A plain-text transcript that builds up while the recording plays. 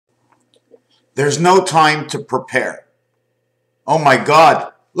There's no time to prepare. Oh my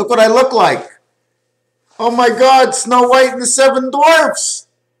God, look what I look like. Oh my God, Snow White and the Seven Dwarfs.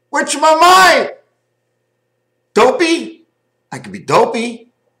 Which am I? Dopey? I could be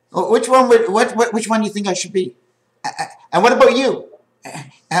Dopey. Which one do you think I should be? And what about you?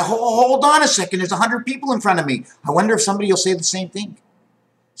 Hold on a second. There's 100 people in front of me. I wonder if somebody will say the same thing.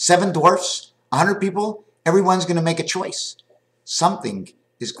 7 dwarfs, 100 people. Everyone's going to make a choice. Something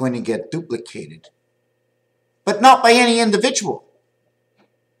is going to get duplicated. But not by any individual.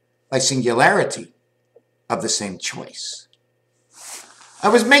 By singularity of the same choice. I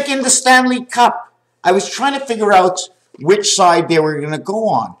was making the Stanley Cup. I was trying to figure out which side they were going to go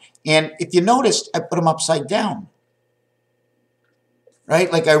on. And if you noticed, I put them upside down.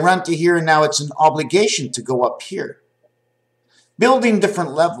 Right? Like I run to here and now it's an obligation to go up here. Building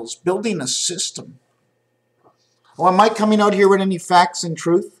different levels. Building a system. Well, am I coming out here with any facts and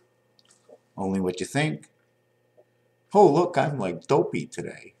truth? Only what you think. Oh, look, I'm like Dopey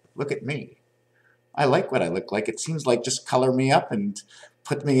today. Look at me. I like what I look like. It seems like just color me up and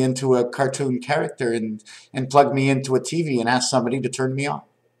put me into a cartoon character and plug me into a TV and ask somebody to turn me on.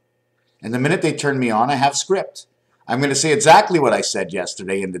 And the minute they turn me on, I have script. I'm going to say exactly what I said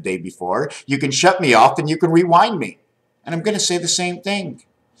yesterday and the day before. You can shut me off and you can rewind me. And I'm going to say the same thing.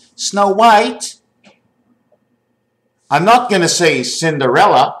 Snow White. I'm not going to say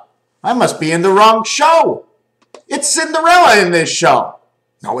Cinderella. I must be in the wrong show. It's Cinderella in this show.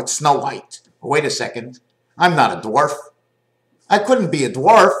 No, it's Snow White. Wait a second. I'm not a dwarf. I couldn't be a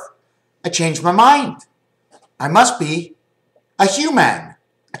dwarf. I changed my mind. I must be a human.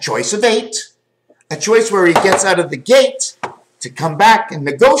 A choice of 8. A choice where he gets out of the gate to come back and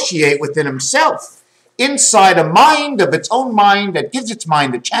negotiate within himself. Inside a mind of its own mind that gives its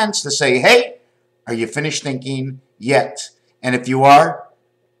mind a chance to say, hey, are you finished thinking yet? And if you are,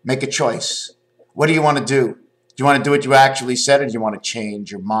 make a choice. What do you want to do? Do you want to do what you actually said or do you want to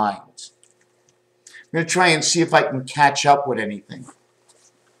change your mind? I'm going to try and see if I can catch up with anything.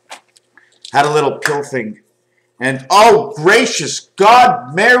 Had a little pill thing. And oh, gracious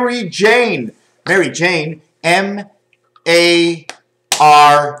God, Mary Jane. Mary Jane, M-A-R,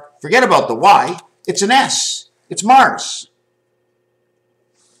 forget about the Y, it's an S. It's Mars.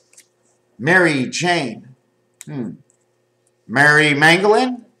 Mary Jane. Mary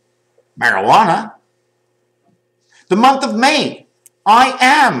Magdalene, marijuana. The month of May. I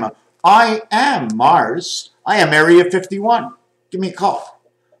am Mars. I am Area 51. Give me a call.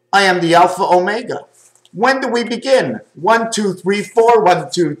 I am the Alpha Omega. When do we begin? 1, 2, 3, 4,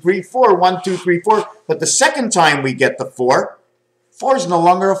 1, 2, 3, 4, 1, 2, 3, 4. But the second time we get the 4, 4 is no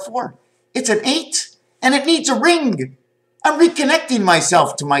longer a 4. It's an 8, and it needs a ring. I'm reconnecting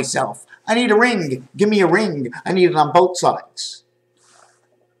myself to myself. I need a ring. Give me a ring. I need it on both sides.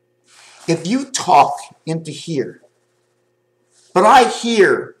 If you talk into here, but I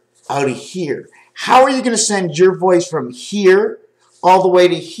hear out of here, how are you going to send your voice from here all the way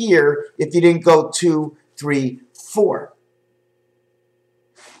to here if you didn't go 2, 3, 4?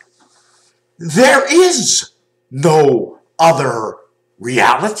 There is no other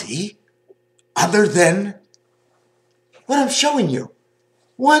reality other than what I'm showing you.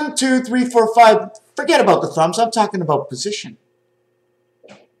 1, 2, 3, 4, 5. Forget about the thumbs. I'm talking about position.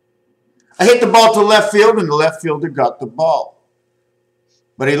 I hit the ball to left field, and the left fielder got the ball.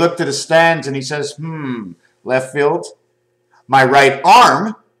 But he looked at the stands, and he says, left field, my right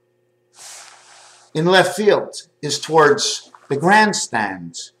arm in left field is towards the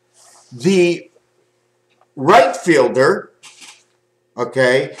grandstands. The right fielder,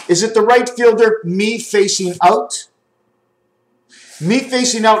 okay, is it the right fielder me facing out? Me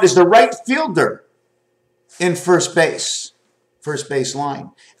facing out is the right fielder in first base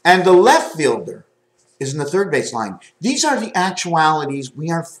line. And the left fielder is in the third base line. These are the actualities we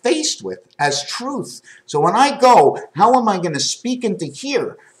are faced with as truth. So when I go, how am I going to speak into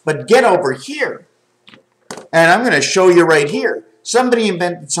here, but get over here? And I'm going to show you right here. Somebody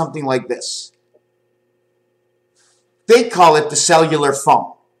invented something like this. They call it the cellular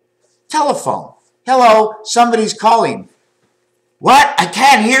phone. Telephone. Hello, somebody's calling. What? I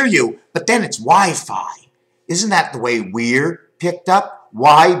can't hear you. But then it's Wi-Fi. Isn't that the way we're picked up?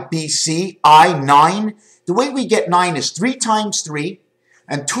 YBC, I9. The way we get 9 is 3 times 3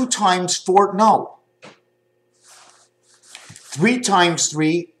 and 2 times 4. No. 3 times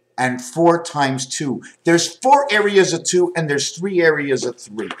 3 and 4 times 2. There's 4 areas of 2 and there's 3 areas of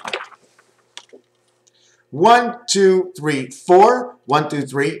 3. 1, 2, 3, 4. 1, 2,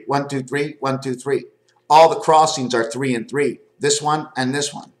 3, 1, 2, 3, 1, 2, 3. All the crossings are 3 and 3. This one and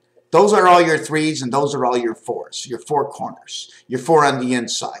this one. Those are all your 3s and those are all your 4s. Your 4 corners. Your 4 on the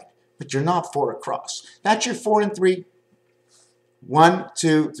inside. but you're not 4 across. That's your 4 and 3. 1,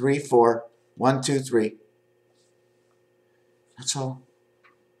 2, 3, 4. 1, 2, 3. That's all.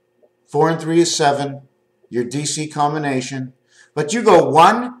 4 and 3 is 7. Your DC combination. But you go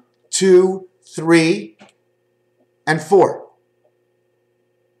 1, 2, 3, and 4.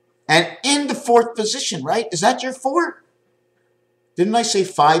 And in the 4th position, right? Is that your 4? Didn't I say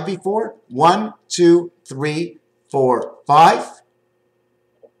 5 before? 1, 2, 3, 4, 5.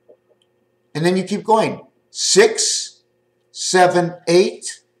 And then you keep going. 6, 7,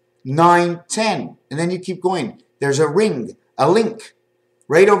 8, 9, 10. And then you keep going. There's a ring, a link.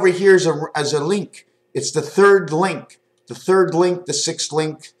 Right over here is as a link. It's the 3rd link. The 3rd link, the 6th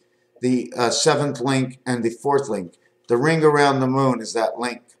link, the 7th link, and the 4th link. The ring around the moon is that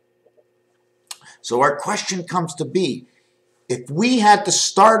link. So our question comes to be, if we had to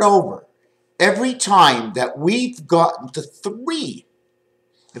start over every time that we've gotten to 3,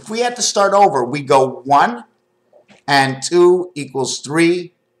 if we had to start over, we go 1 and 2 equals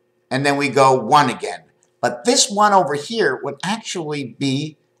 3, and then we go 1 again. But this 1 over here would actually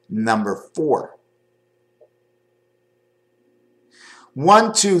be number 4.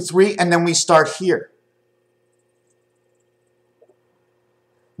 1, 2, 3, and then we start here.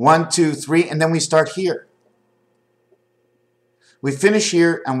 1, 2, 3, and then we start here. We finish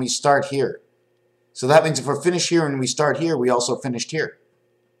here and we start here. So that means if we're finished here and we start here, we also finished here.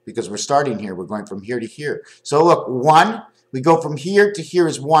 Because we're starting here, we're going from here to here. So look, 1, we go from here to here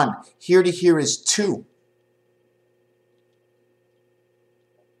is 1. Here to here is 2.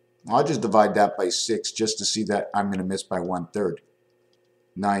 I'll just divide that by 6 just to see that I'm going to miss by 1/3.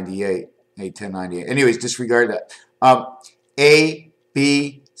 98, 8, 10, 98. Anyways, disregard that. A,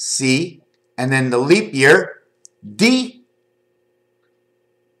 B, C, and then the leap year, D.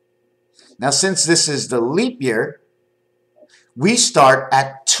 Now, since this is the leap year, we start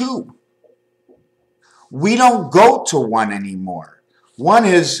at 2. We don't go to 1 anymore. 1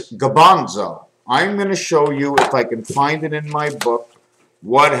 is Gabanzo. I'm going to show you, if I can find it in my book,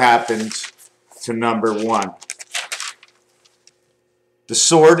 what happens to number 1. The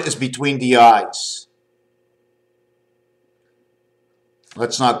sword is between the eyes.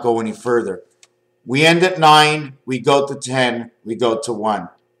 Let's not go any further. We end at 9, we go to 10, we go to 1.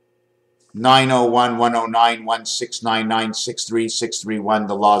 901, 109, 1699, 63, 631,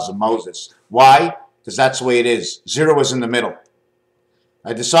 the laws of Moses. Why? Because that's the way it is. 0 is in the middle.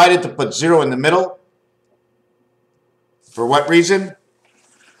 I decided to put 0 in the middle. For what reason?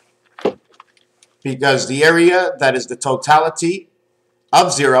 Because the area that is the totality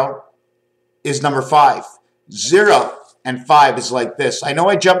of 0 is number 5. 0 and 5 is like this. I know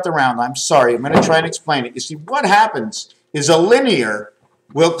I jumped around. I'm sorry. I'm going to try and explain it. You see, what happens is a linear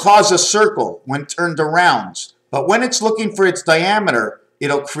will cause a circle when turned around. But when it's looking for its diameter,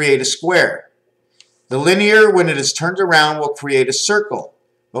 it'll create a square. The linear, when it is turned around, will create a circle.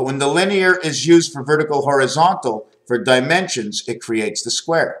 But when the linear is used for vertical horizontal, for dimensions, it creates the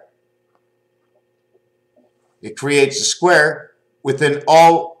square. It creates a square within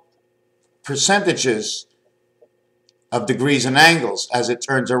all percentages of degrees and angles as it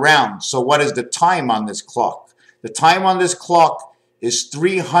turns around. So what is the time on this clock? The time on this clock is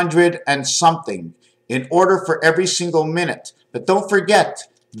 300 and something in order for every single minute. But don't forget,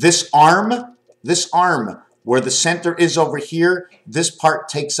 this arm where the center is over here, this part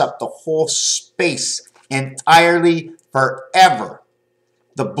takes up the whole space entirely forever.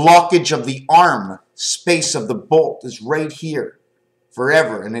 The blockage of the arm space of the bolt is right here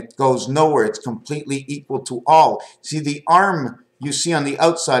forever, and it goes nowhere. It's completely equal to all. See, the arm you see on the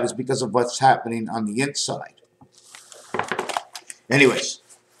outside is because of what's happening on the inside. Anyways,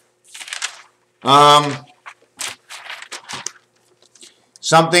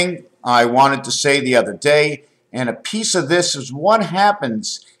 something I wanted to say the other day, and a piece of this is what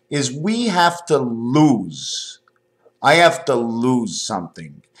happens is we have to lose. I have to lose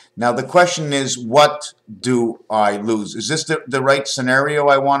something. Now the question is, what do I lose? Is this the right scenario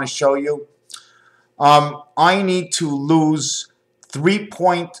I want to show you? I need to lose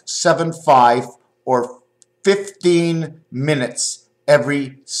 3.75 or 15 minutes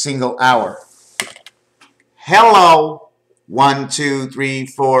every single hour. Hello, 1, 2, 3,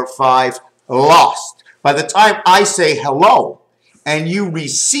 4, 5, lost. By the time I say hello and you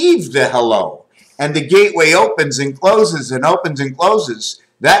receive the hello and the gateway opens and closes and opens and closes,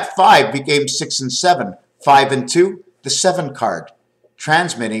 that 5 became 6 and 7. 5 and 2, the 7 card,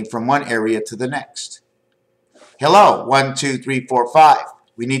 transmitting from one area to the next. Hello, 1, 2, 3, 4, 5.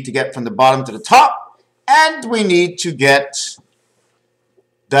 We need to get from the bottom to the top, and we need to get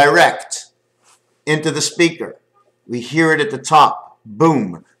direct into the speaker. We hear it at the top.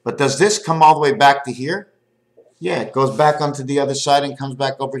 Boom. But does this come all the way back to here? Yeah, it goes back onto the other side and comes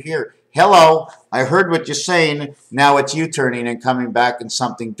back over here. Hello, I heard what you're saying. Now it's you turning and coming back in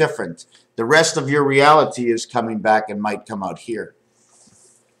something different. The rest of your reality is coming back and might come out here.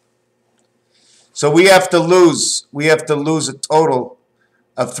 So we have to lose a total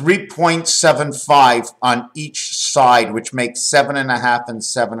of 3.75 on each side, which makes 7.5 and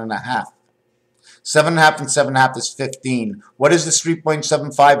 7.5. 7.5 and 7.5 is 15. What is this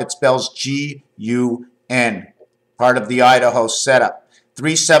 3.75? It spells G-U-N, part of the Idaho setup.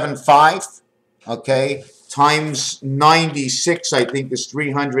 375, okay, times 96, I think, is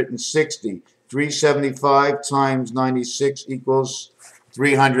 360. 375 times 96 equals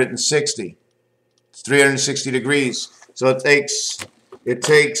 360. It's 360 degrees. So it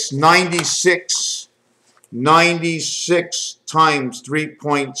takes 96 times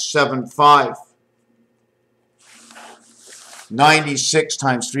 3.75. 96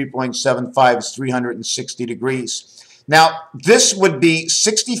 times 3.75 is 360 degrees. Now, this would be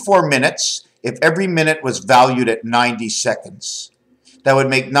 64 minutes if every minute was valued at 90 seconds. That would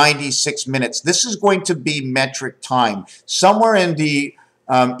make 96 minutes. This is going to be metric time. Somewhere in the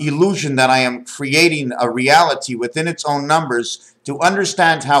illusion that I am creating a reality within its own numbers to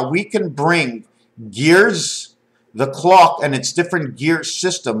understand how we can bring gears, the clock and its different gear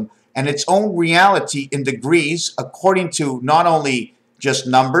system, and its own reality in degrees according to not only just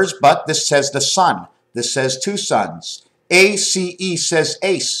numbers, but this says the sun. This says two suns. ACE says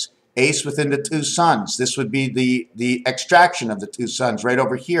ace. Ace within the two suns. This would be the extraction of the two suns right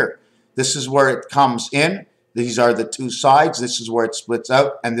over here. This is where it comes in. These are the two sides. This is where it splits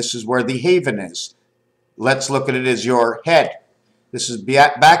out, and this is where the haven is. Let's look at it as your head. This is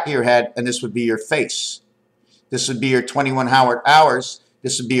back of your head, and this would be your face. This would be your 21 hours.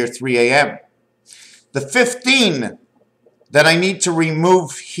 This would be your 3 a.m. The 15 that I need to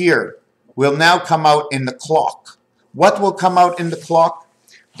remove here will now come out in the clock. What will come out in the clock?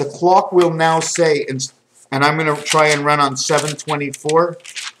 The clock will now say, and I'm going to try and run on 724.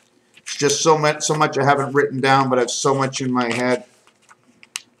 It's just so much I haven't written down, but I have so much in my head.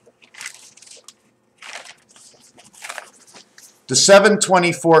 The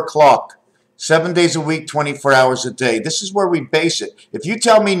 724 clock. 7 days a week, 24 hours a day. This is where we base it. If you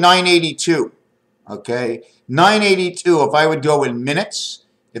tell me 982, okay, 982, if I would go in minutes,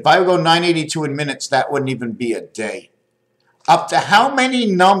 if I would go 982 in minutes, that wouldn't even be a day. Up to how many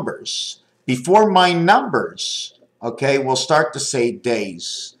numbers before my numbers, okay, will start to say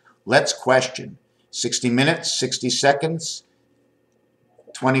days? Let's question. 60 minutes, 60 seconds,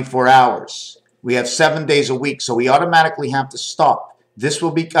 24 hours. We have 7 days a week, so we automatically have to stop. This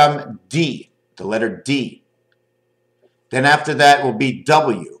will become D. The letter D. Then after that will be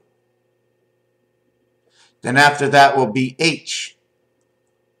W. Then after that will be H,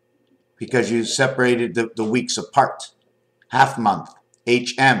 because you separated the weeks apart. Half month.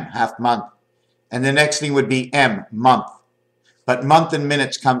 HM, half month. And the next thing would be M, month. But month and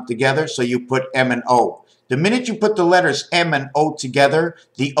minutes come together, so you put M and O. The minute you put the letters M and O together,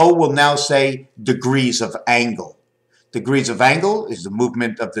 the O will now say degrees of angle. Degrees of angle is the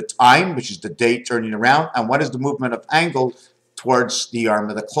movement of the time, which is the day turning around. And what is the movement of angle towards the arm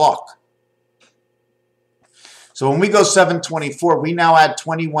of the clock? So when we go 724, we now add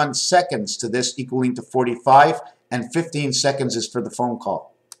 21 seconds to this, equaling to 45, and 15 seconds is for the phone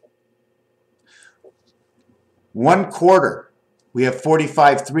call. 1 quarter. We have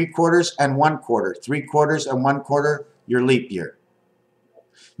 45 3/4 and 1 quarter. 3/4 and 1 quarter, your leap year.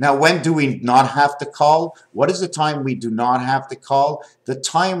 Now, when do we not have to call? What is the time we do not have to call? The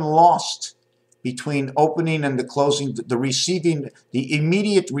time lost between opening and the closing, the receiving, the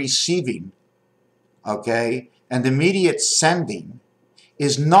immediate receiving, okay, and the immediate sending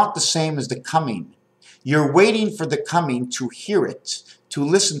is not the same as the coming. You're waiting for the coming to hear it, to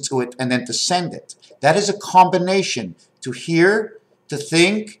listen to it, and then to send it. That is a combination, to hear, to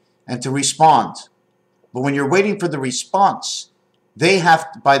think, and to respond. But when you're waiting for the response, they have,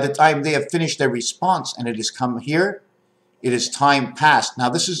 by the time they have finished their response and it has come here, it is time past. Now,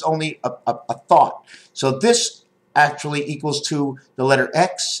 this is only a thought. So this actually equals to the letter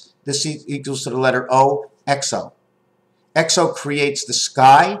X. This equals to the letter O, XO. XO creates the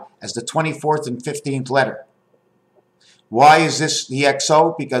sky as the 24th and 15th letter. Why is this the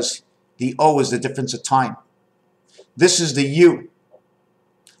XO? Because the O is the difference of time. This is the U.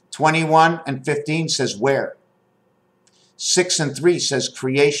 21 and 15 says where. 6 and 3 says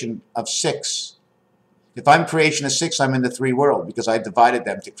creation of 6. If I'm creation of 6, I'm in the 3 world because I divided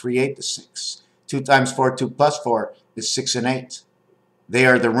them to create the 6. 2 times 4, 2 plus 4 is 6 and 8. They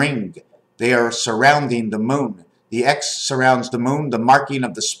are the ring. They are surrounding the moon. The X surrounds the moon. The marking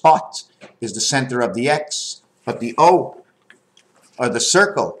of the spot is the center of the X. But the O, or the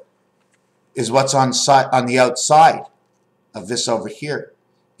circle, is what's on the outside of this over here.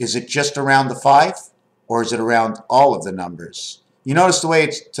 Is it just around the 5, or is it around all of the numbers? You notice the way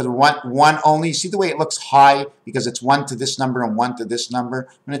it's to the one only. You see the way it looks high because it's 1 to this number and 1 to this number?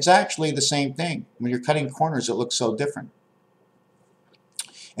 And it's actually the same thing. When you're cutting corners, it looks so different.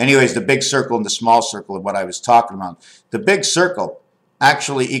 Anyways, the big circle and the small circle are what I was talking about. The big circle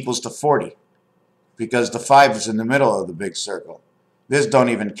actually equals to 40 because the 5 is in the middle of the big circle. This don't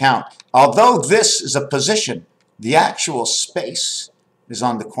even count. Although this is a position, the actual space is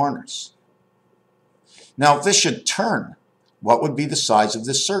on the corners. Now, if this should turn, what would be the size of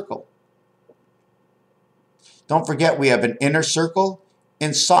this circle? Don't forget we have an inner circle.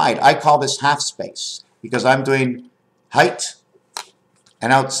 Inside, I call this half space because I'm doing height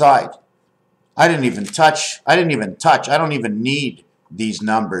and outside. I don't even touch. I don't even need these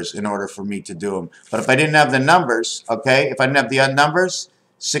numbers in order for me to do them. But if I didn't have the numbers, okay, if I didn't have the numbers,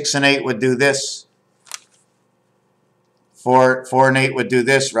 6 and 8 would do this. 4 and 8 would do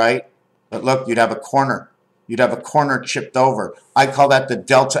this, right? But look, you'd have a corner. You'd have a corner chipped over. I call that the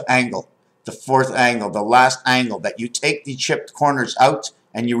delta angle, the 4th angle, the last angle, that you take the chipped corners out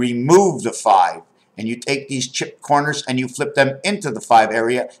and you remove the 5. And you take these chipped corners and you flip them into the 5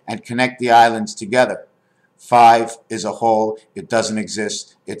 area and connect the islands together. 5 is a hole. It doesn't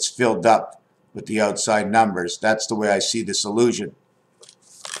exist. It's filled up with the outside numbers. That's the way I see this illusion.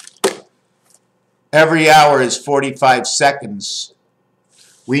 Every hour is 45 seconds.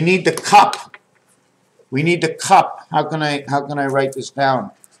 We need the cup. We need the cup. How can I write this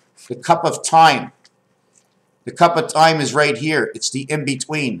down? The cup of time. The cup of time is right here. It's the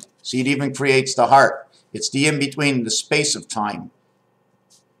in-between. See, it even creates the heart. It's the in-between, the space of time.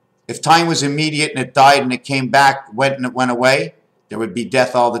 If time was immediate and it died and it came back, went and it went away, there would be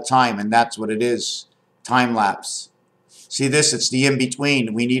death all the time, and that's what it is. Time lapse. See this? It's the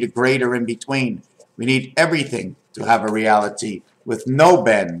in-between. We need a greater in-between. We need everything to have a reality with no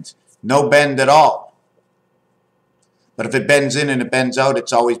bend at all. But if it bends in and it bends out,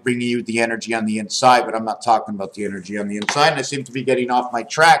 it's always bringing you the energy on the inside. But I'm not talking about the energy on the inside. And I seem to be getting off my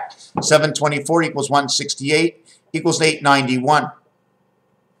track. 724 equals 168 equals 891.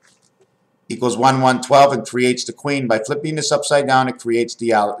 Equals 1112 and creates the queen. By flipping this upside down, it creates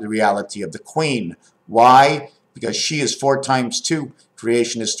the reality of the queen. Why? Because she is 4 times 2.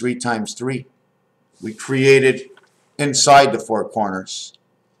 Creation is 3 times 3. We created inside the 4 corners.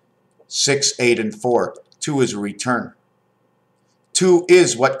 6, 8, and 4. 2 is a return. 2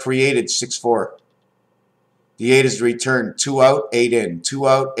 is what created 6, 4. The 8 is the return. 2 out, 8 in. 2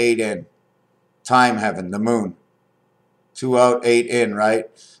 out, 8 in. Time heaven, the moon. 2 out, 8 in, right?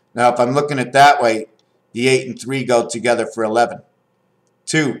 Now, if I'm looking at it that way, the 8 and 3 go together for 11.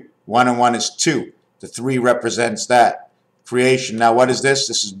 2. 1 and 1 is 2. The 3 represents that. Creation. Now, what is this?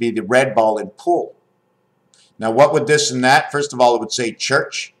 This would be the red ball in pool. Now, what would this and that? First of all, it would say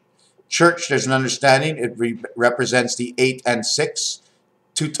church. Church, there's an understanding. It represents the 8 and 6.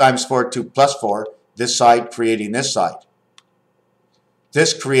 2 times 4, 2 plus 4. This side creating this side.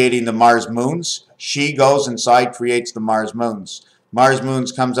 This creating the Mars moons. She goes inside, creates the Mars moons. Mars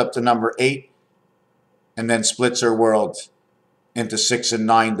moons comes up to number 8 and then splits her world into 6 and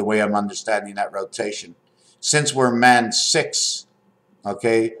 9, the way I'm understanding that rotation. Since we're man 6,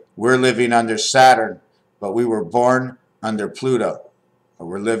 okay, we're living under Saturn, but we were born under Pluto.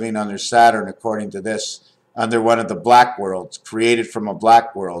 We're living under Saturn, according to this, under one of the black worlds, created from a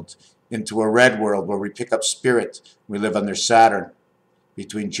black world into a red world where we pick up spirit. We live under Saturn,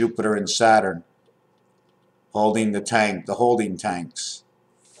 between Jupiter and Saturn, holding the tank, the holding tanks.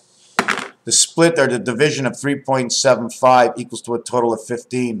 The split, or the division of 3.75 equals to a total of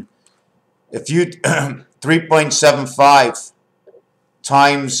 15. If you 3.75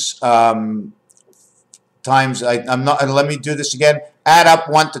 times let me do this again. Add up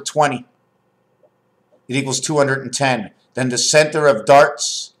 1 to 20. It equals 210. Then the center of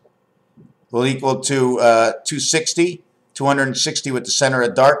darts will equal to 260. 260 with the center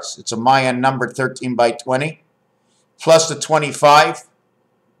of darts. It's a Mayan number, 13 by 20. Plus the 25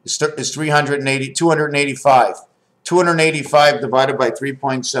 is 285. 285 divided by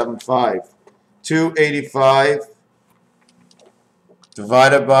 3.75. 285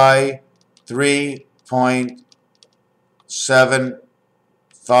 divided by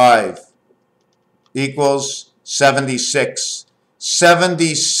 3.75 equals 76.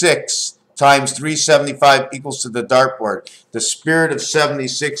 76 times 375 equals to the dartboard. The spirit of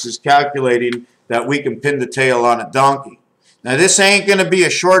 76 is calculating that we can pin the tail on a donkey. Now this ain't going to be a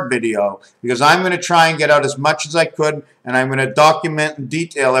short video because I'm going to try and get out as much as I could, and I'm going to document in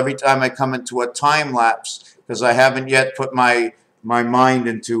detail every time I come into a time lapse because I haven't yet put my mind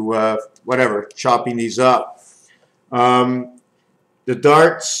into whatever, chopping these up. The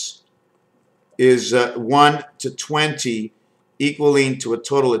darts is 1 to 20 equaling to a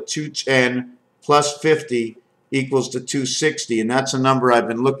total of 210 plus 50 equals to 260, and that's a number I've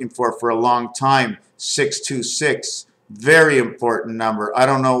been looking for a long time. 626. Very important number. I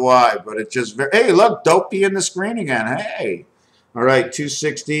don't know why, but it just hey, look, Dopey in the screen again. Hey. All right,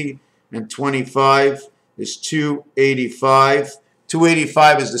 260 and 25 is 285.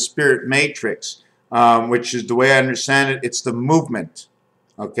 285 is the spirit matrix, which is the way I understand it. It's the movement.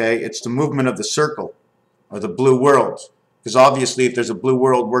 Okay, it's the movement of the circle or the blue world. Because obviously, if there's a blue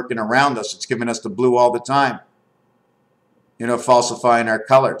world working around us, it's giving us the blue all the time. You know, falsifying our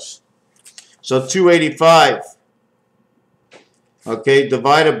colors. So 285. Okay,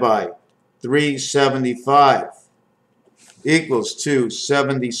 divided by 375 equals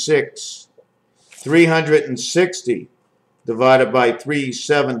 276. 360 divided by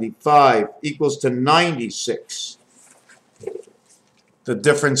 375 equals to 96. The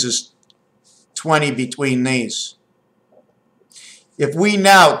difference is 20 between these. If we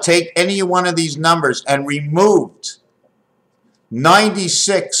now take any one of these numbers and removed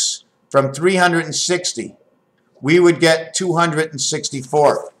 96 from 360, we would get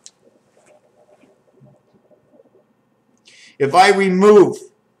 264. If I remove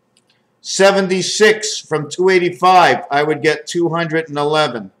 76 from 285, I would get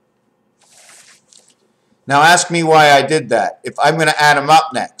 211. Now ask me why I did that. If I'm going to add them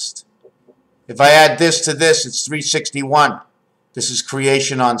up next. If I add this to this, it's 361. This is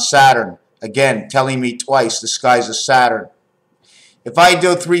creation on Saturn. Again, telling me twice the skies of Saturn. If I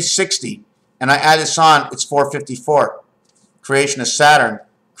do 360 and I add this on, it's 454. Creation of Saturn,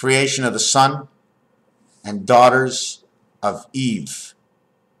 creation of the sun, and daughters of Eve.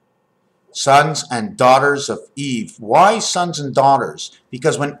 Sons and daughters of Eve. Why sons and daughters?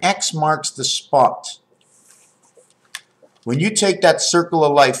 Because when X marks the spot, when you take that circle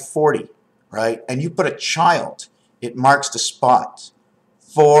of life 40, right, and you put a child, it marks the spot.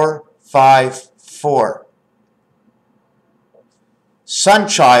 4, 5, 4. Son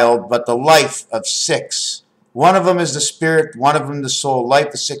child, but the life of 6. One of them is the spirit, one of them the soul.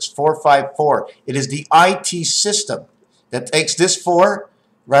 Life is 6, 4, 5, 4. It is the IT system that takes this 4,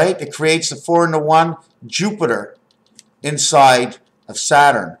 right? It creates the 4 and the 1, Jupiter inside of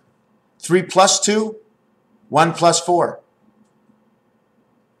Saturn. 3 plus 2, 1 plus 4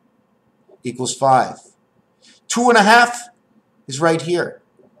 equals 5. 2.5 is right here.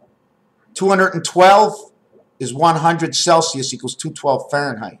 212 is 100 Celsius equals 212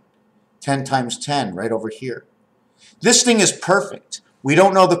 Fahrenheit. 10 times 10 right over here. This thing is perfect. We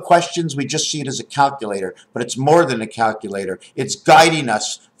don't know the questions, we just see it as a calculator, but it's more than a calculator. It's guiding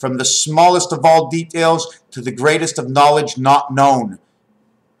us from the smallest of all details to the greatest of knowledge not known.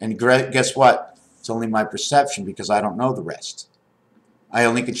 And guess what? It's only my perception because I don't know the rest. I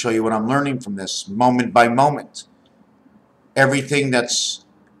only can show you what I'm learning from this moment by moment. Everything that's,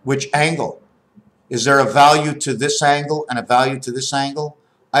 which angle? Is there a value to this angle and a value to this angle?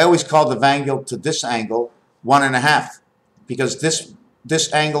 I always call the angle to this angle 1.5 because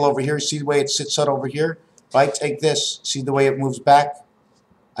this angle over here, see the way it sits out over here? If I take this, see the way it moves back?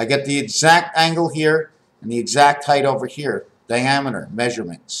 I get the exact angle here and the exact height over here, diameter,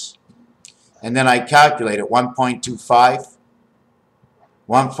 measurements. And then I calculate it, 1.25,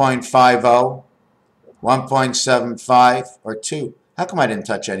 1.50, 1.75, or 2. How come I didn't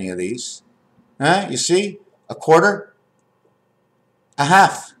touch any of these? Huh? You see? A quarter? A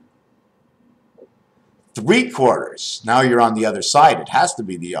half. 3/4. Now you're on the other side. It has to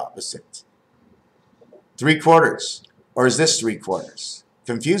be the opposite. 3/4. Or is this 3/4?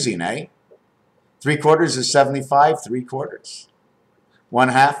 Confusing, eh? 3/4 is 75, 3/4.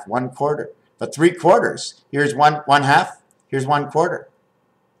 1/2, 1/4. But 3/4. Here's 1/2. Here's 1/4.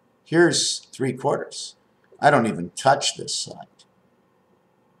 Here's 3/4. I don't even touch this side.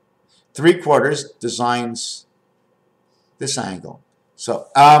 3/4 designs this angle. So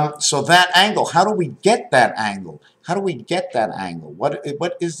that angle, how do we get that angle? How do we get that angle?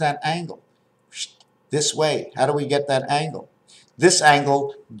 What is that angle? This way. How do we get that angle? This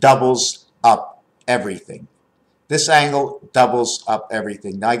angle doubles up everything. This angle doubles up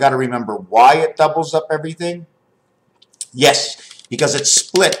everything. Now I got to remember why it doubles up everything. Yes, because it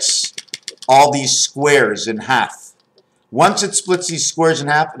splits all these squares in half. Once it splits these squares in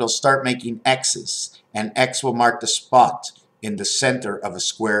half, it'll start making X's, and X will mark the spot. in the center of a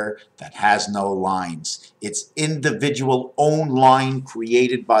square that has no lines. It's individual own line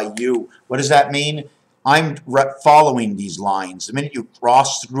created by you. What does that mean? I'm following these lines. The minute you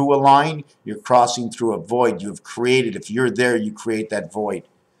cross through a line, you're crossing through a void you've created. If you're there, you create that void.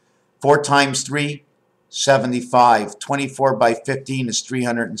 4 times 3, 75. 24 by 15 is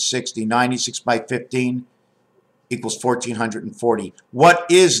 360. 96 by 15 equals 1440. What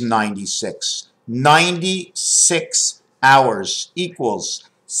is 96? 96 hours equals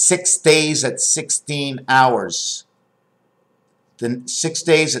 6 days at 16 hours. Then 6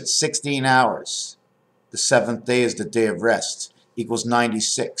 days at 16 hours. The 7th day is the day of rest. Equals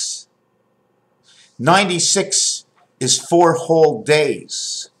 96. 96 is 4 whole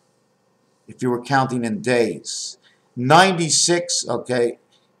days. If you were counting in days. 96, okay,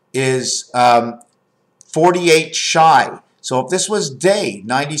 is 48 shy. So if this was day,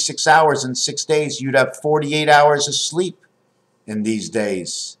 96 hours in 6 days, you'd have 48 hours of sleep in these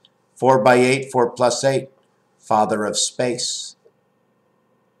days. 4 by 8, 4 plus 8, father of space.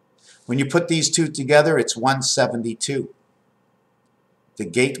 When you put these two together, it's 172. The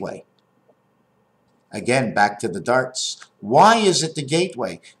gateway. Again, back to the darts. Why is it the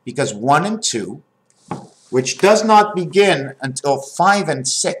gateway? Because 1 and 2, which does not begin until 5 and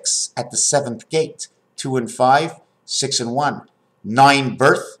 6 at the 7th gate. 2 and 5, 6 and 1. 9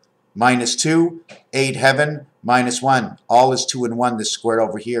 birth, minus 2, 8 heaven, minus 1. All is 2 and 1, this square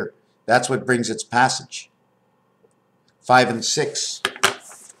over here. That's what brings its passage. 5 and 6.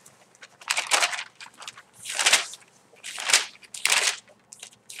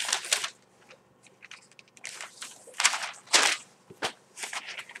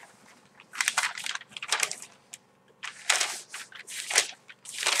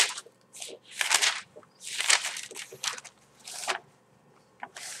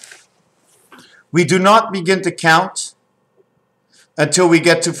 We do not begin to count until we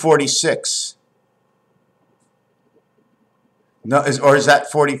get to 46. No, or is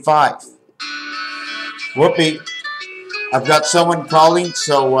that 45? Whoopee. I've got someone calling,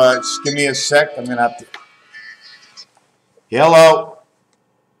 so just give me a sec. I'm going to have to... Hello.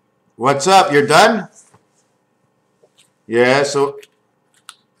 What's up? You're done? Yeah, so...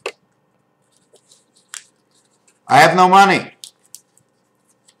 I have no money.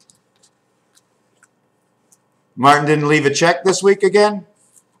 Martin didn't leave a check this week again?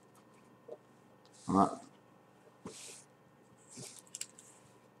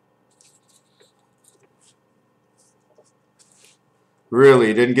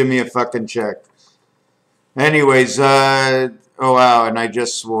 Really, didn't give me a fucking check. Anyways, oh wow, and I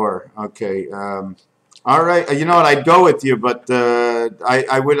just swore. Okay, all right. You know what? I'd go with you, but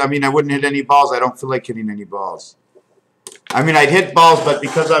I wouldn't hit any balls. I don't feel like hitting any balls. I mean, I'd hit balls, but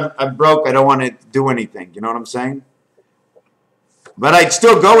because I'm broke, I don't want to do anything. You know what I'm saying? But I'd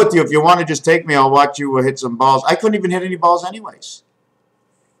still go with you. If you want to just take me, I'll watch you hit some balls. I couldn't even hit any balls anyways.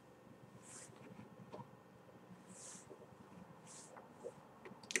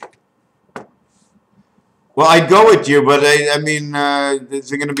 Well, I'd go with you, but I mean,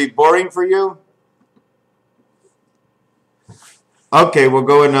 is it going to be boring for you? Okay, we'll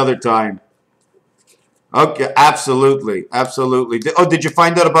go another time. Okay, absolutely, absolutely. Oh, did you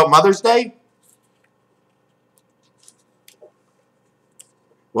find out about Mother's Day?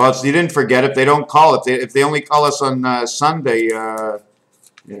 Well, you didn't forget. If they don't call, if they only call us on Sunday, you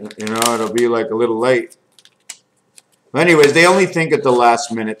know, it'll be like a little late. But anyways, they only think at the last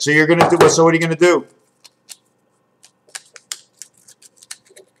minute. So you're gonna do. So what are you gonna do?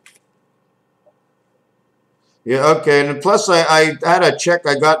 Yeah, okay. And plus, I had a check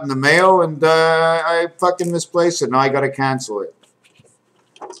I got in the mail, and I fucking misplaced it. Now I got to cancel it.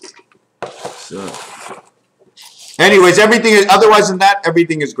 So, anyways, everything is, otherwise than that,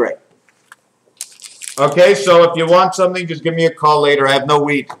 everything is great. Okay, so if you want something, just give me a call later. I have no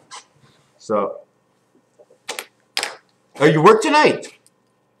weed. So, oh, you work tonight?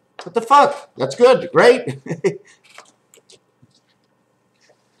 What the fuck? That's good. Great.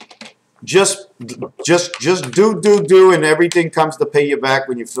 Just do, and everything comes to pay you back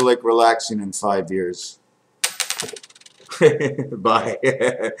when you feel like relaxing in 5 years. Bye.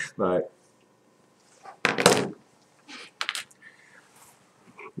 Bye.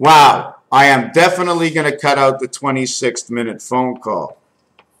 Wow. I am definitely going to cut out the 26th minute phone call.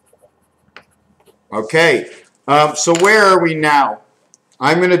 Okay. So where are we now?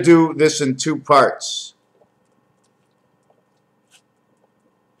 I'm going to do this in 2 parts.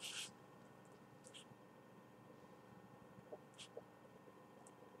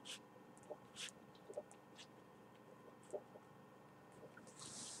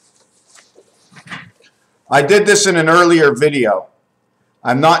 I did this in an earlier video.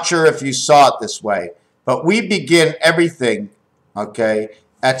 I'm not sure if you saw it this way, but we begin everything, okay,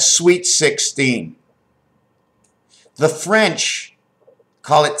 at sweet 16. The French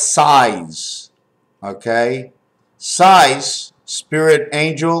call it size, okay? Size, spirit,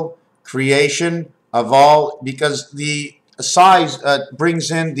 angel, creation of all, because the size brings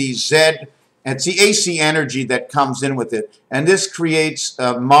in the Z, and it's the AC energy that comes in with it. And this creates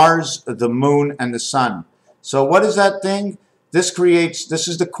Mars, the moon, and the sun. So what is that thing? This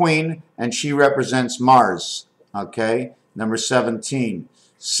is the queen, and she represents Mars, okay? Number 17.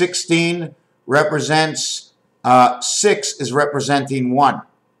 16 represents, 6 is representing 1.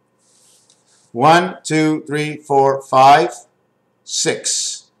 1, 2, 3, 4, 5,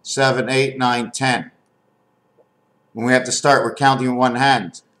 6, 7, 8, 9, 10. When we have to start, we're counting with one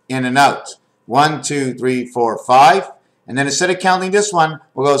hand, in and out. 1, 2, 3, 4, 5. And then instead of counting this one,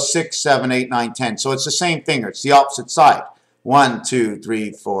 we'll go 6, 7, 8, 9, 10. So it's the same finger. It's the opposite side. 1, 2,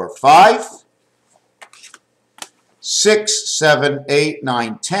 3, 4, 5. 6, 7, 8,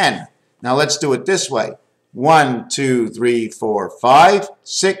 9, 10. Now let's do it this way. 1, 2, 3, 4, 5,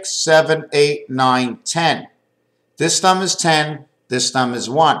 6, 7, 8, 9, 10. This thumb is 10. This thumb is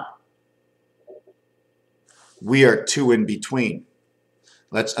 1. We are 2 in between.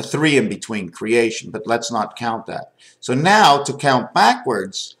 Let's a 3 in between, creation, but let's not count that. So now to count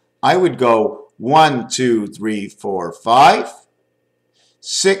backwards, I would go 1, 2, 3, 4, 5,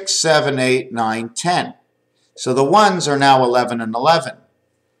 6, 7, 8, 9, 10. So the ones are now 11 and 11.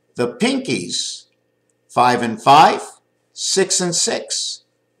 The pinkies, 5 and 5, 6 and 6.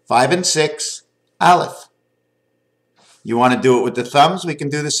 5 and 6, Aleph. You want to do it with the thumbs? We can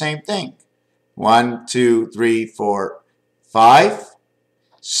do the same thing. 1, 2, 3, 4, 5,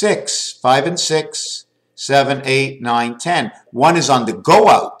 6. 5 and 6, 7, 8, 9, 10. 1 is on the go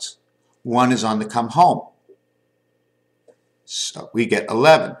out. 1 is on the come home. So we get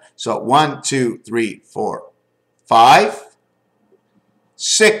 11. So 1, 2, 3, 4, 5,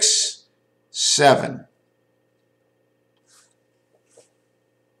 6, 7.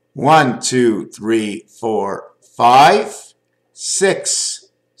 1, 2, 3, 4, 5, 6,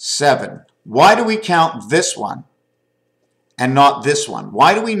 7. Why do we count this one and not this one?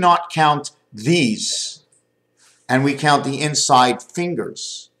 Why do we not count these and we count the inside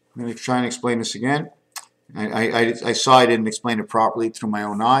fingers? Let me try and explain this again. I saw I didn't explain it properly through my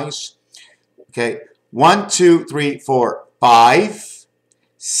own eyes. Okay, 1, 2, 3, 4, 5,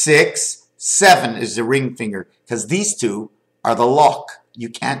 6, 7 is the ring finger, because these two are the lock. You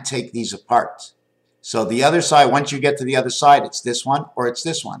can't take these apart. So the other side, once you get to the other side, it's this one or it's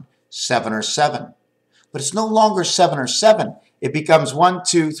this one. 7 or 7. But it's no longer 7 or 7. It becomes 1,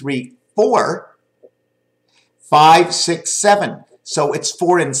 2, 3, 4, 5, 6, 7. So it's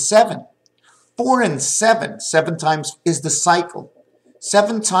 4 and 7. 4 and 7. 7 times is the cycle.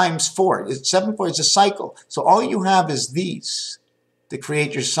 7 times 4. 7 4 is a cycle. So all you have is these to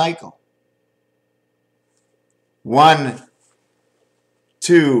create your cycle. 1,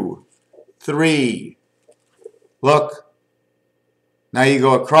 2, 3. Look. Now you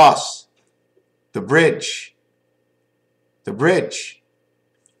go across the bridge. The bridge.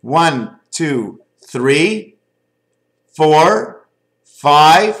 1, 2, 3, 4,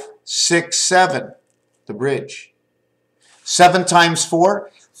 5, 6, 7. The bridge. 7 times 4,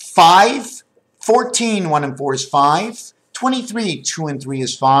 5. 14, 1 and 4 is 5. 23, 2 and 3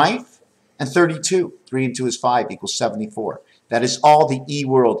 is 5. And 32, 3 and 2 is 5 equals 74. That is all the E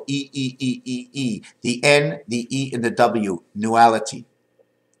world, E, E, E, E, E. The N, the E, and the W, nuality,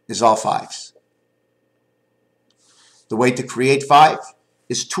 is all 5s. The way to create 5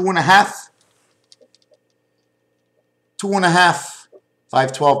 is 2.5. 2.5,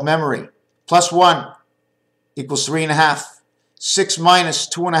 512 memory, plus 1 equals 3.5. 6 minus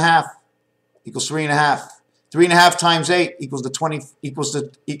 2.5 equals 3.5. 3.5 times 8 equals the 20, equals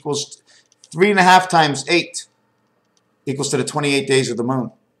 3.5 times 8 equals to the 28 days of the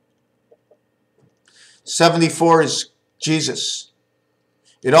moon. 74 is Jesus.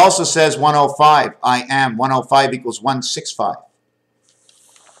 It also says 105, I am. 105 equals 165.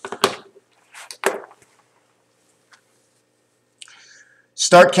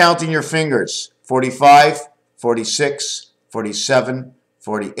 Start counting your fingers. 45, 46, 47,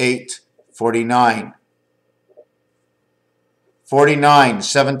 48, 49. 49,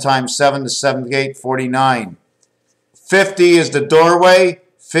 7 times 7 is 78, 49. 50 is the doorway,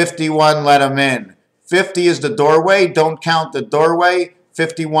 51, let them in. 50 is the doorway, don't count the doorway,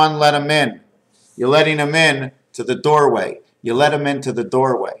 51, let them in. You're letting them in to the doorway. You let them into the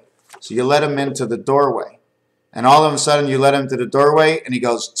doorway. So you let him into the doorway. And all of a sudden you let him to the doorway and he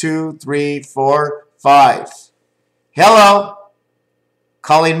goes 2, 3, 4, 5. Hello?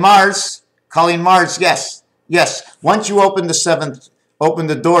 Calling Mars. Calling Mars, yes. Yes. Once you open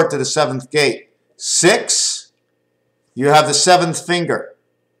the door to the 7th gate. 6, you have the 7th finger.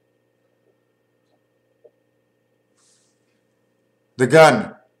 The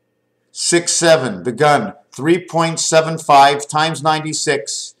gun. 6, 7, the gun. 3.75 times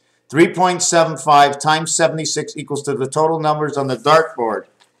 96. 3.75 times 76 equals to the total numbers on the dartboard.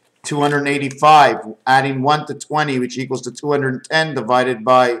 285, adding 1 to 20, which equals to 210 divided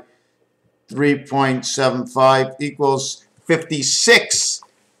by 3.75 equals 56.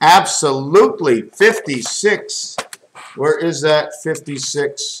 Absolutely, 56. Where is that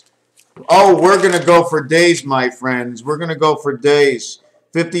 56? Oh, we're going to go for days, my friends. We're going to go for days.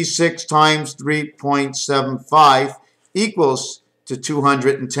 56 times 3.75 equals to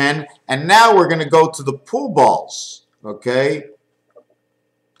 210. And now we're going to go to the pool balls, okay?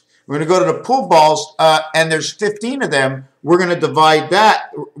 We're going to go to the pool balls, and there's 15 of them. We're going to divide that.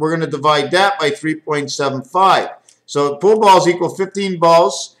 We're going to divide that by 3.75. So pool balls equal 15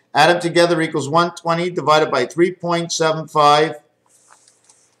 balls. Add them together equals 120 divided by 3.75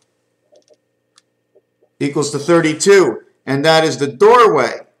 equals to 32. And that is the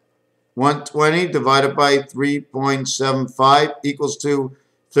doorway. 120 divided by 3.75 equals to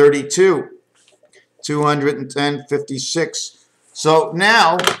 32. 210, 56. So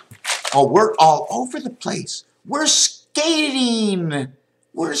now, oh, we're all over the place. We're skating.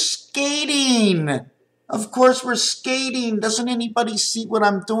 We're skating. Of course we're skating. Doesn't anybody see what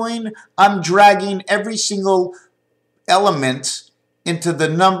I'm doing? I'm dragging every single element into the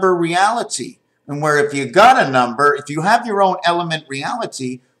number reality. And where if you got a number, if you have your own element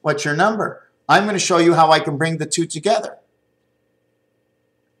reality, what's your number? I'm going to show you how I can bring the two together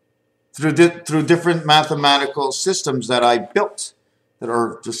through different mathematical systems that I built that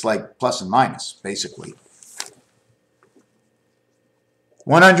are just like plus and minus, basically.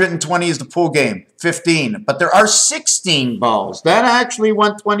 120 is the pool game, 15. But there are 16 balls. That actually,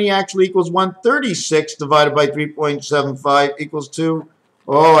 120 actually equals 136 divided by 3.75 equals 2.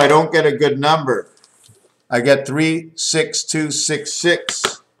 Oh, I don't get a good number. I get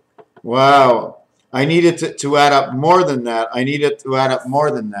 36266. Wow. I needed to add up more than that. I needed to add up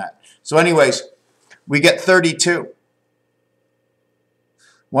more than that. So anyways, we get 32.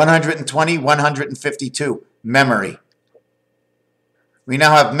 120, 152. Memory. We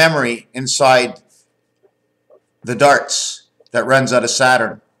now have memory inside the darts that runs out of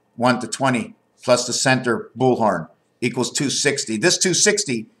Saturn. 1 to 20 plus the center bullhorn equals 260. This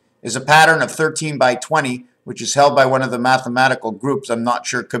 260 is a pattern of 13 by 20, which is held by one of the mathematical groups. I'm not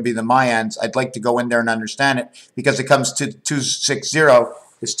sure. It could be the Mayans. I'd like to go in there and understand it because it comes to 260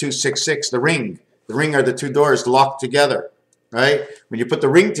 is 266, the ring. The ring are the two doors locked together, right? When you put the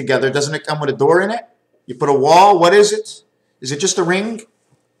ring together, doesn't it come with a door in it? You put a wall. What is it? Is it just a ring? Do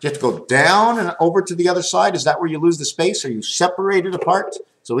you have to go down and over to the other side? Is that where you lose the space? Are you separated apart?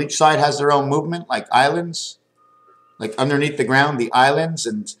 So each side has their own movement, like islands, like underneath the ground, the islands,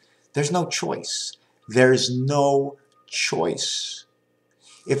 and there's no choice. There's no choice.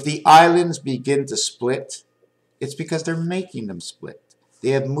 If the islands begin to split, it's because they're making them split.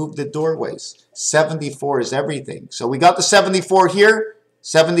 They have moved the doorways. 74 is everything. So we got the 74 here,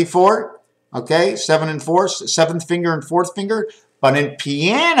 74, okay, 7 and 4, 7th finger and 4th finger. But in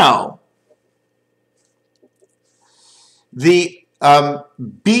piano, the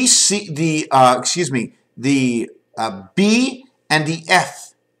B and the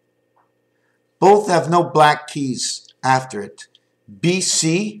F both have no black keys after it.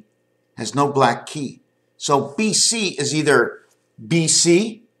 BC has no black key. So BC is either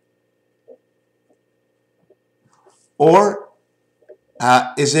BC or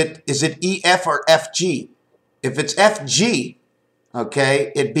is it EF or FG? If it's FG,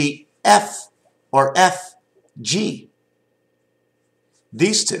 okay, it'd be F or FG.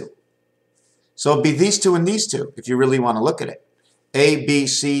 These two. So it'd be these two and these two if you really want to look at it. A, B,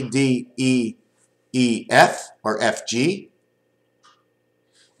 C, D, E, E, F or FG.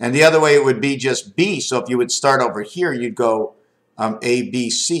 And the other way it would be just B. So if you would start over here, you'd go A, B,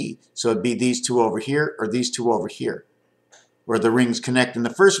 C. So it'd be these two over here or these two over here where the rings connect. In the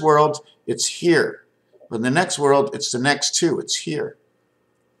first world, it's here. But in the next world, it's the next two. It's here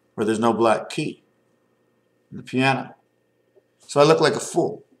where there's no black key in the piano. So I look like a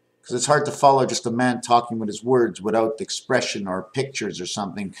fool because it's hard to follow just a man talking with his words without expression or pictures or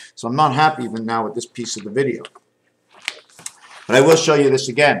something. So I'm not happy even now with this piece of the video. But I will show you this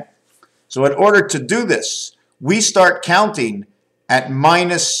again. So in order to do this, we start counting at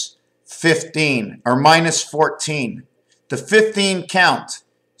minus 15 or minus 14. The 15 count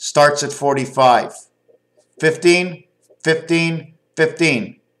starts at 45. 15, 15,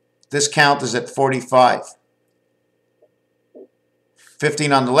 15. This count is at 45.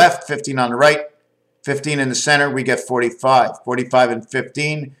 15 on the left, 15 on the right, 15 in the center, we get 45. 45 and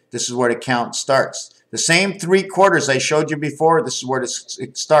 15, this is where the count starts. The same 3/4 I showed you before, this is where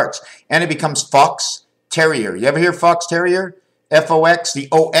it starts. And it becomes fox terrier. You ever hear fox terrier? F-O-X, the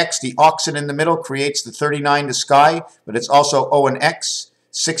O-X, the oxen in the middle creates the 39, the sky, but it's also O and X.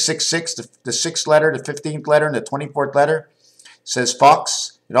 666, the 6th letter, the 15th letter, and the 24th letter says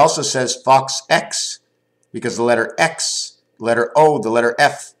fox. It also says fox X because the letter X, the letter O, the letter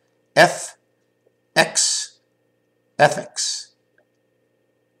F, F, X, FX.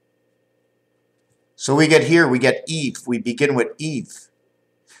 So we get here, we get Eve. We begin with Eve.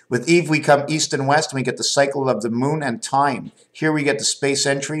 With Eve, we come east and west, and we get the cycle of the moon and time. Here we get the space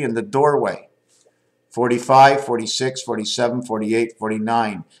entry and the doorway. 45, 46, 47, 48,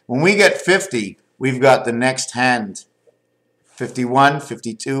 49. When we get 50, we've got the next hand. 51,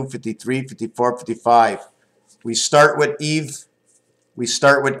 52, 53, 54, 55. We start with Eve. We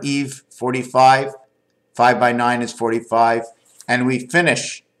start with Eve, 45. 5 by 9 is 45. And we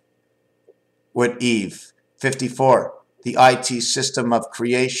finish with Eve, 54. The IT system of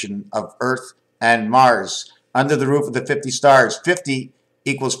creation of Earth and Mars. Under the roof of the 50 stars. 50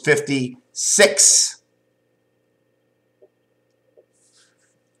 equals 56.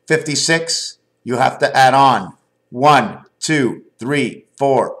 56, you have to add on 1, 2, 3,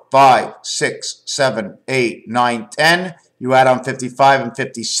 4, 5, 6, 7, 8, 9, 10. You add on 55 and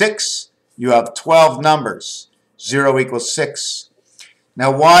 56. You have 12 numbers. 0 equals 6. Now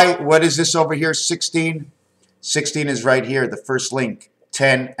what is this over here? 16? 16 is right here, the first link.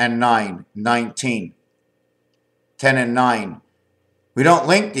 10 and 9, 19. 10 and 9. We don't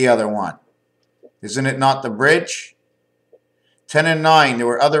link the other one. Isn't it not the bridge? 10 and 9, there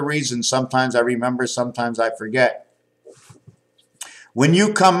were other reasons. Sometimes I remember, sometimes I forget. When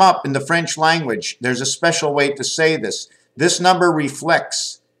you come up in the French language, there's a special way to say this. This number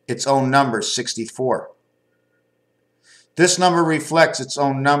reflects its own number, 64. This number reflects its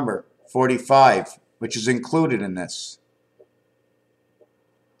own number, 45, which is included in this.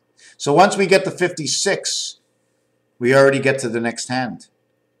 So once we get to 56, we already get to the next hand.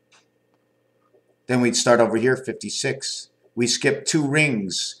 Then we'd start over here, 56. We skip 2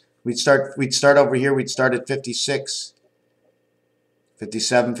 rings. We'd start over here, we'd start at 56.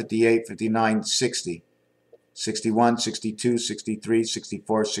 57, 58, 59, 60. 61, 62, 63,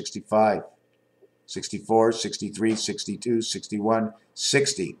 64, 65. 64, 63, 62, 61,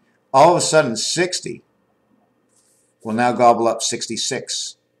 60. All of a sudden, 60 will now gobble up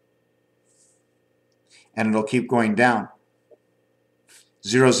 66. And it'll keep going down.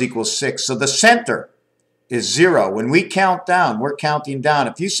 0 equals 6. So the center is 0. When we count down, we're counting down.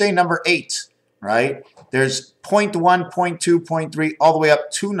 If you say number 8, right, there's 0.1, 0.2, 0.3, all the way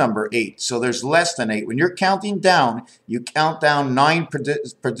up to number 8. So there's less than 8. When you're counting down, you count down 9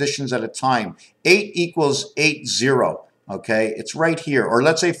 positions at a time. 8 equals 80, okay? It's right here. Or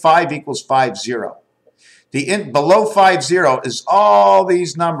let's say 5 equals 50. Below 50 is all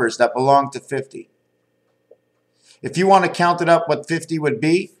these numbers that belong to 50. If you want to count it up what 50 would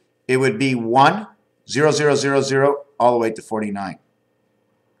be, it would be 1, 0, 0, 0, 0, all the way to 49.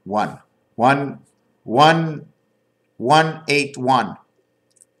 1, 1, 1, 1, 8, 1,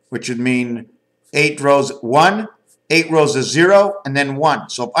 which would mean 8 rows, 1, 8 rows of 0, and then 1.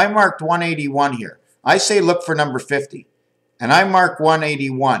 So if I marked 181 here, I say look for number 50, and I mark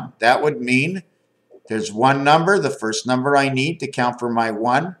 181. That would mean there's one number, the first number I need to count for my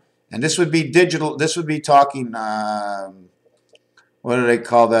 1, and this would be digital, this would be talking, what do they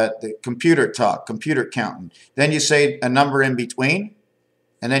call that? The computer talk, computer counting. Then you say a number in between,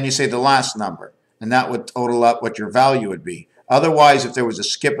 and then you say the last number, and that would total up what your value would be. Otherwise, if there was a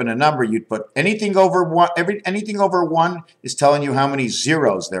skip in a number, you'd put anything over 1. Anything over 1 is telling you how many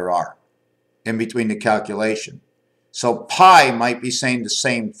zeros there are in between the calculation. So pi might be saying the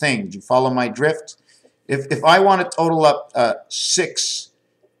same thing. Do you follow my drift? If I want to total up 6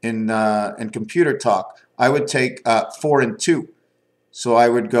 in computer talk, I would take 4 and 2. So I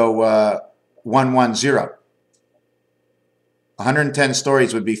would go 110. 110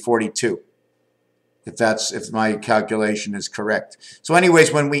 stories would be 42. If my calculation is correct. So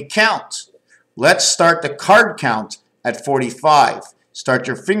anyways, when we count, let's start the card count at 45. Start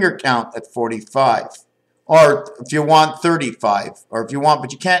your finger count at 45. Or if you want 35. Or if you want,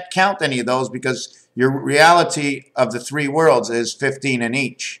 but you can't count any of those because your reality of the 3 worlds is 15 in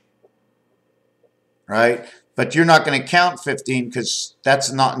each. Right? But you're not going to count 15 because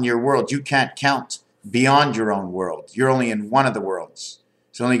that's not in your world. You can't count beyond your own world. You're only in one of the worlds.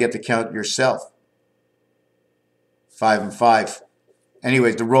 So you only get to count yourself. 5 and 5.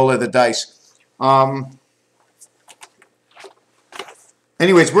 Anyways, the roll of the dice.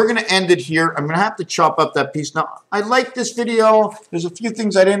 Anyways, we're going to end it here. I'm going to have to chop up that piece. Now, I like this video. There's a few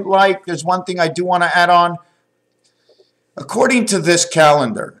things I didn't like. There's one thing I do want to add on. According to this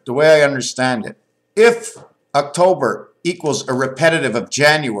calendar, the way I understand it, if October equals a repetitive of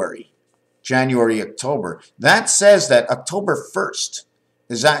January, October, that says that October 1st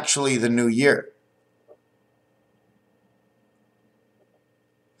is actually the new year.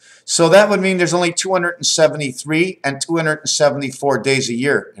 So that would mean there's only 273 and 274 days a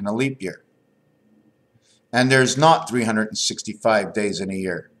year in a leap year. And there's not 365 days in a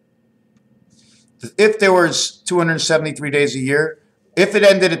year. If there was 273 days a year, if it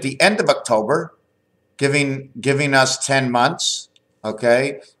ended at the end of October, giving us 10 months,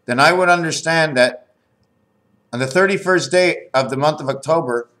 okay, then I would understand that on the 31st day of the month of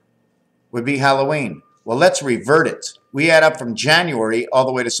October would be Halloween. Well, let's revert it. We add up from January all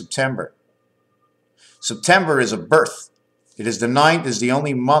the way to September. September is a birth. It is the 9th, is the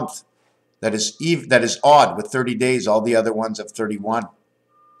only month that is odd with 30 days. All the other ones have 31.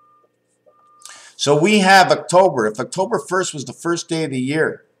 So we have October. If October 1st was the first day of the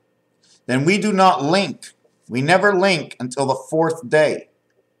year, then we do not link. We never link until the 4th day.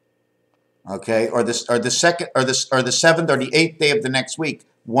 Okay, or the second, or the 7th or the 8th day of the next week.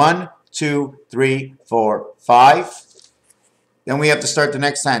 1, 2, 3, 4, 5. Then we have to start the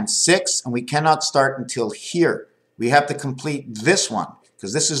next hand, 6, and we cannot start until here. We have to complete this one,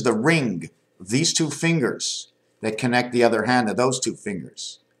 because this is the ring of these two fingers that connect the other hand of those two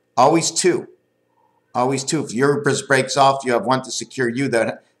fingers. Always 2. Always 2. If yours breaks off, you have one to secure you,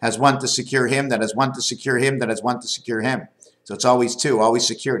 that has one to secure him, that has one to secure him, that has one to secure him. So it's always 2, always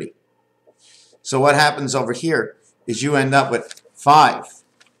security. So what happens over here is you end up with 5,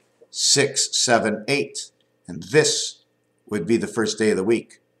 6, 7, 8. And this would be the first day of the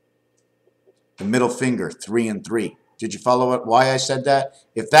week. The middle finger, 3 and 3. Did you follow it? Why I said that?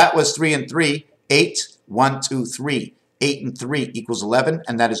 If that was 3 and 3, 8, 1, 2, 3. 8 and 3 equals 11,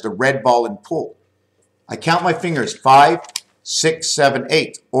 and that is the red ball in pool. I count my fingers, 5, 6, 7,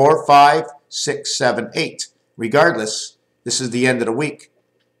 8, or 5, 6, 7, 8. Regardless, this is the end of the week.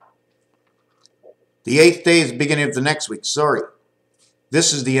 The 8th day is the beginning of the next week. Sorry.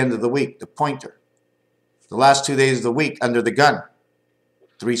 This is the end of the week, the pointer. The last 2 days of the week under the gun,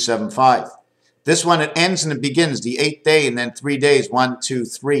 3, 7, 5. This one, it ends and it begins, the 8th day, and then 3 days, 1, 2,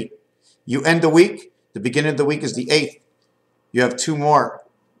 3. You end the week, the beginning of the week is the 8th. You have 2 more,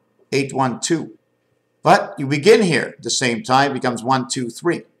 8, 1, 2. But you begin here at the same time, it becomes 1, 2,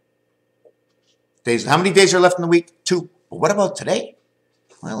 3. Days. How many days are left in the week? 2. But what about today?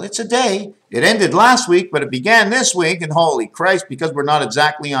 Well, it's a day. It ended last week, but it began this week, and holy Christ, because we're not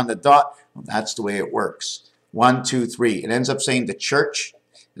exactly on the dot, well, that's the way it works. 1, 2, 3. It ends up saying the church.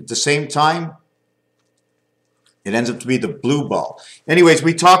 At the same time, it ends up to be the blue ball. Anyways,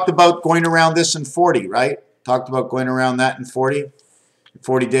 we talked about going around this in 40, right? Talked about going around that in 40.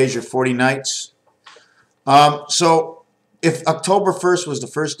 40 days, your 40 nights. So if October 1st was the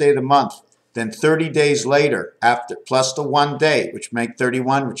first day of the month, then 30 days later, after plus the 1 day, which make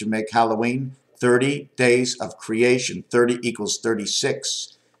 31, which would make Halloween, 30 days of creation. 30 equals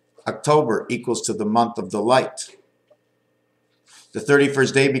 36. October equals to the month of the light. The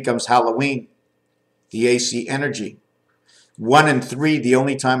 31st day becomes Halloween, the AC energy. 1 and 3, the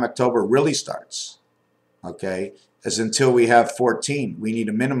only time October really starts, okay, is until we have 14. We need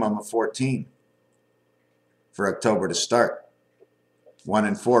a minimum of 14 for October to start. 1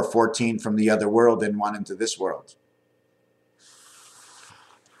 and 4, 14 from the other world and 1 into this world.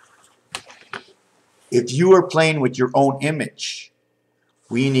 If you are playing with your own image,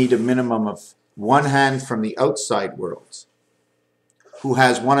 we need a minimum of 1 hand from the outside world who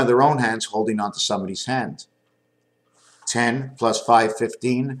has one of their own hands holding onto somebody's hand. 10 plus 5,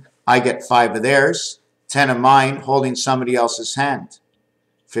 15. I get 5 of theirs. 10 of mine holding somebody else's hand.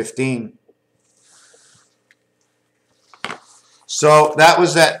 15. So that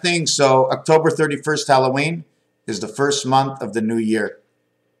was that thing. So October 31st, Halloween, is the first month of the new year.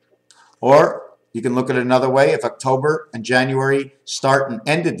 Or you can look at it another way. If October and January start and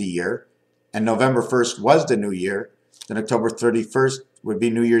ended the year, and November 1st was the new year, then October 31st would be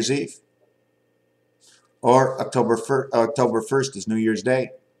New Year's Eve. Or October 1st is New Year's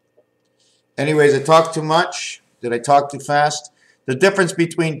Day. Anyways, I talked too much. Did I talk too fast? The difference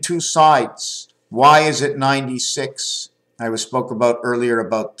between two sides. Why is it 96? I spoke about earlier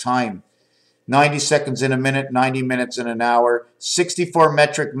about time. 90 seconds in a minute, 90 minutes in an hour. 64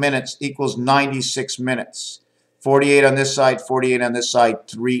 metric minutes equals 96 minutes. 48 on this side, 48 on this side,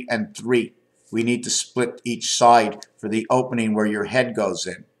 3 and 3. we need to split each side for the opening where your head goes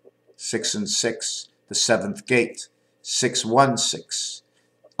in. 6 and 6, the 7th gate. 6, 1, 6.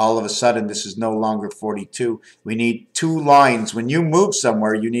 All of a sudden, this is no longer 42. We need 2 lines. When you move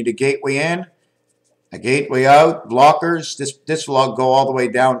somewhere, you need a gateway in, a gateway out, blockers. This will go all the way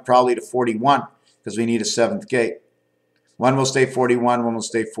down probably to 41 because we need a 7th gate. One will stay 41, one will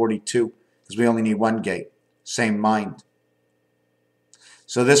stay 42 because we only need 1 gate. Same mind.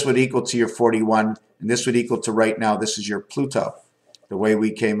 So this would equal to your 41, and this would equal to right now, this is your Pluto. The way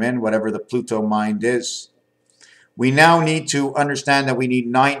we came in, whatever the Pluto mind is. We now need to understand that we need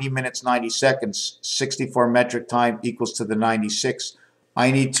 90 minutes, 90 seconds. 64 metric time equals to the 96.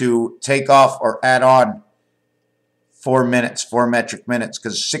 I need to take off or add on 4 minutes, 4 metric minutes,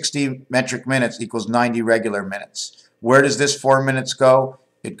 because 60 metric minutes equals 90 regular minutes. Where does this 4 minutes go?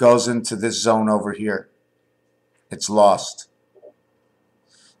 It goes into this zone over here. It's lost.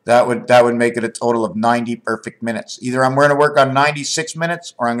 That would make it a total of 90 perfect minutes. Either I'm going to work on 96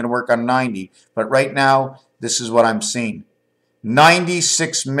 minutes or I'm going to work on 90. But right now, this is what I'm seeing.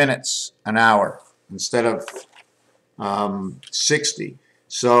 96 minutes an hour instead of 60.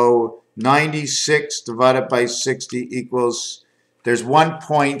 So 96 divided by 60 equals, there's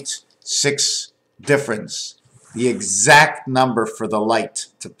 1.6 difference. The exact number for the light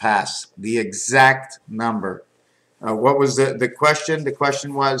to pass. The exact number. What was the question? The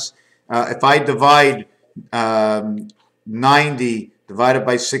question was, if I divide 90 divided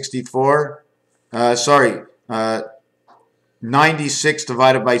by 64, 96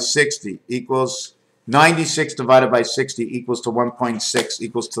 divided by 60 equals, 96 divided by 60 equals to 1.6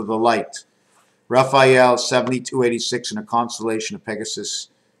 equals to the light. Raphael 7286 in a constellation of Pegasus.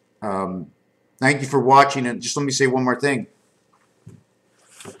 Thank you for watching, and just let me say one more thing.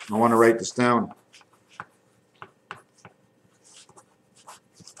 I want to write this down.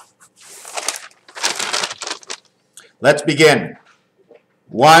 Let's begin.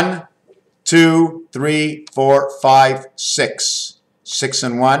 1, 2, 3, 4, 5, 6. 6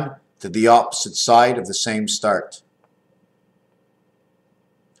 and 1 to the opposite side of the same start.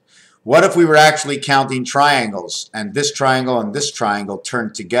 What if we were actually counting triangles and this triangle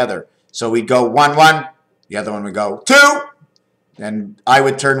turned together? So we'd go 1, 1, the other one would go 2, then I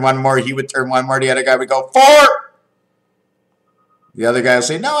would turn 1 more, he would turn 1 more, the other guy would go 4. The other guy would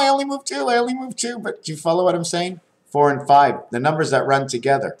say, no, I only moved 2, I only moved 2. But do you follow what I'm saying? 4 and 5, the numbers that run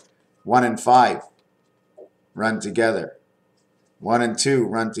together. 1 and 5 run together. 1 and 2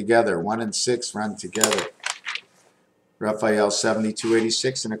 run together. 1 and 6 run together. Raphael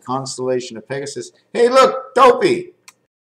 7286 in a constellation of Pegasus. Hey, look, Dopey.